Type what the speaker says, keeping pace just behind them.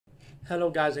Hello,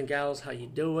 guys and gals. How you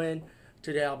doing?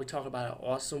 Today, I'll be talking about an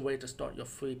awesome way to start your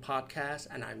free podcast,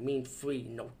 and I mean free.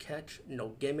 No catch, no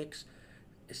gimmicks.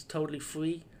 It's totally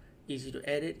free, easy to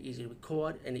edit, easy to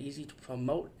record, and easy to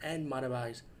promote and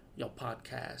monetize your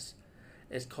podcast.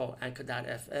 It's called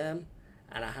Anchor.fm,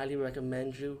 and I highly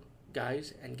recommend you,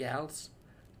 guys and gals,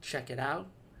 check it out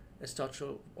and start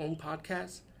your own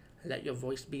podcast and let your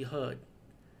voice be heard.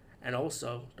 And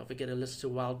also, don't forget to listen to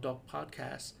Wild Dog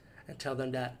Podcast and tell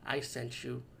them that I sent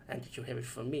you and that you hear it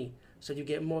from me. So you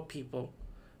get more people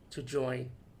to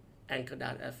join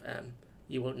Anchor.fm.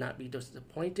 You will not be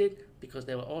disappointed because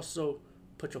they will also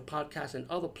put your podcast in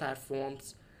other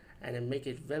platforms and then make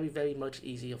it very, very much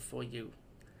easier for you.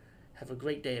 Have a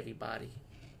great day, everybody.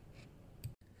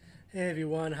 Hey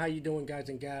everyone, how you doing, guys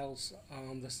and gals?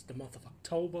 This is the month of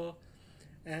October,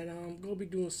 and I'm gonna be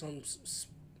doing some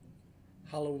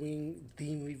Halloween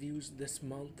theme reviews this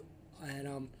month,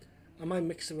 and I might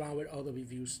mix around with other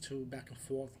reviews too, back and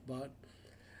forth, but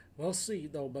we'll see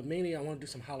though. But mainly, I want to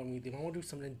do some Halloween theme. I want to do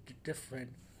something different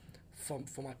for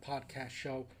my podcast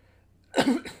show.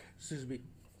 Excuse me.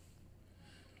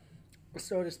 I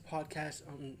started this podcast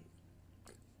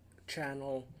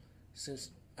channel since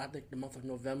I think the month of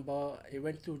November. It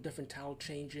went through different title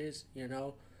changes,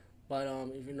 but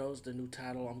if you notice the new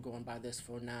title, I'm going by this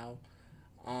for now.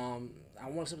 I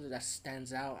want something that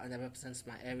stands out and that represents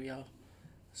my area.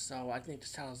 So I think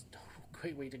this title is a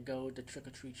great way to go. The Trick or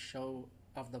Treat Show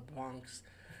of the Bronx,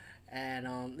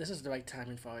 and this is the right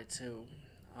timing for it too.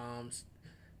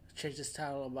 Changed this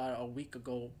title about a week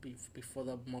ago, before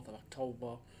the month of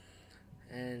October.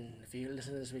 And if you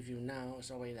listen to this review now,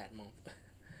 it's already that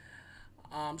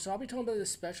month. So I'll be talking about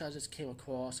this special I just came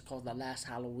across called The Last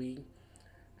Halloween,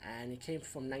 and it came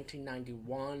from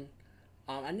 1991.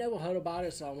 I never heard about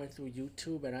it, so I went through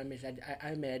YouTube, and I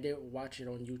did watch it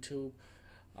on YouTube,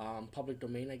 public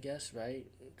domain, I guess, right?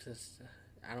 Because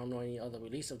I don't know any other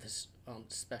release of this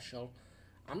special.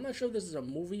 I'm not sure if this is a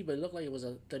movie, but it looked like it was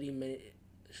a 30-minute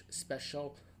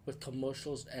special with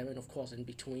commercials, and of course in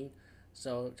between.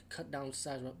 So to cut down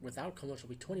size without commercial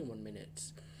would be 21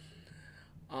 minutes.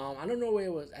 I don't know where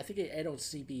it was. I think it aired on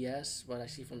CBS, but I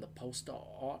see from the poster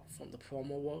art, from the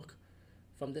promo work,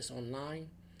 from this online.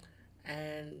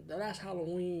 And The Last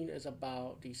Halloween is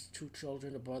about these two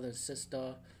children, a brother and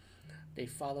sister. Their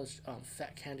father's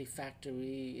fat candy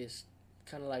factory is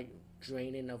kind of like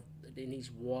draining it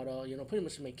needs water, pretty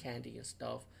much to make candy and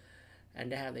stuff.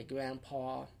 And they have their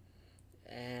grandpa,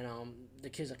 and the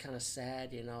kids are kind of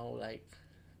sad, like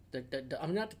I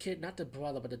mean, not the kid, not the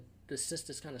brother, but the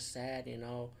sister's kind of sad,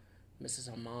 misses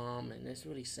her mom, and it's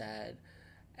really sad.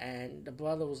 And the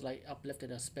brother was like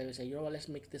uplifted her spirit, saying, what, let's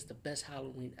make this the best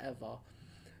Halloween ever.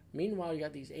 Meanwhile, you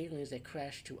got these aliens that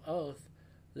crash to Earth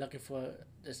looking for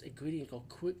this ingredient called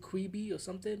Quibi or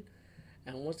something.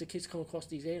 And once the kids come across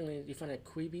these aliens, you find that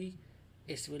Quibi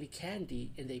is really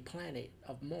candy in their planet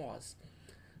of Mars.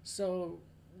 So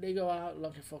they go out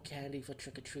looking for candy for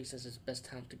trick-or-treats, as it's the best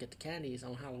time to get the candy is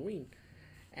on Halloween.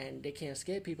 And they can't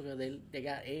scare people because they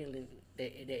got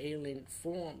the alien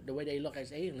form, the way they look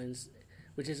as aliens,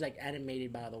 which is like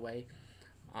animated, by the way.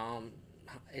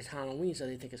 It's Halloween, so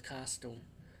they think it's costume.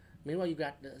 Meanwhile, you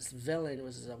got this villain,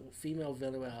 which is a female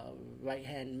villain with a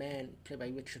right-hand man, played by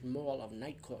Richard Moore of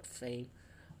Night Court fame.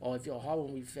 Or if you're a horror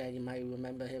movie fan, you might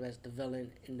remember him as the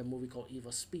villain in the movie called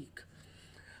Evil Speak.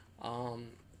 What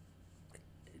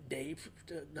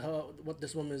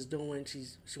this woman is doing,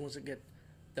 she wants to get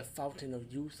the fountain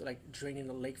of youth, like draining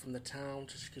the lake from the town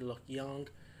so she can look young.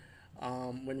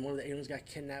 When one of the aliens got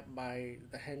kidnapped by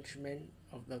the henchman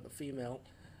of the female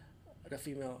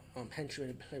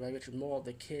henchman played by Richard Moore,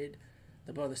 the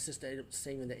brother and sister ended up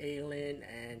saving the alien,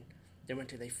 and they went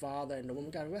to their father, and the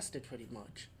woman got arrested pretty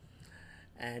much.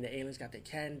 And the aliens got their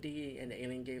candy, and the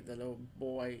alien gave the little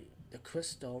boy the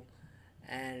crystal,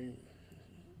 and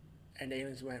the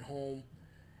aliens went home,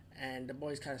 and the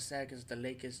boy's kind of sad because the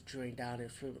lake is drained out and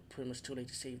it's pretty much too late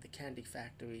to save the candy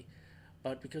factory.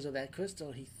 But because of that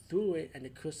crystal, he threw it, and the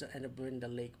crystal ended up bringing the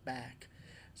lake back.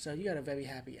 So you got a very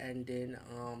happy ending.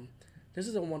 This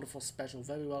is a wonderful special,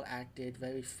 very well acted,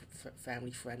 very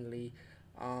family friendly.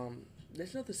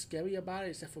 There's nothing scary about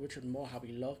it except for Richard Moore, how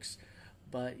he looks.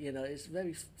 But, it's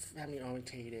very family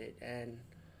orientated, and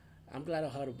I'm glad I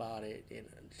heard about it.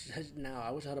 Now,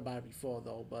 I wish I heard about it before,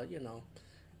 though, but,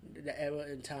 the era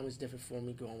and time is different for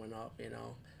me growing up,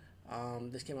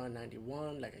 This came out in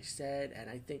 91, like I said, and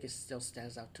I think it still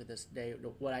stands out to this day.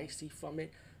 What I see from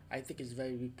it, I think it's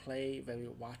very replay, very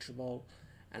watchable,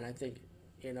 and I think,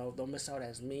 don't miss out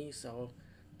as me, so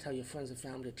tell your friends and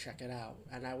family to check it out.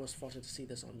 And I was fortunate to see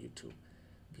this on YouTube.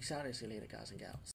 Peace out and see you later, guys and gals.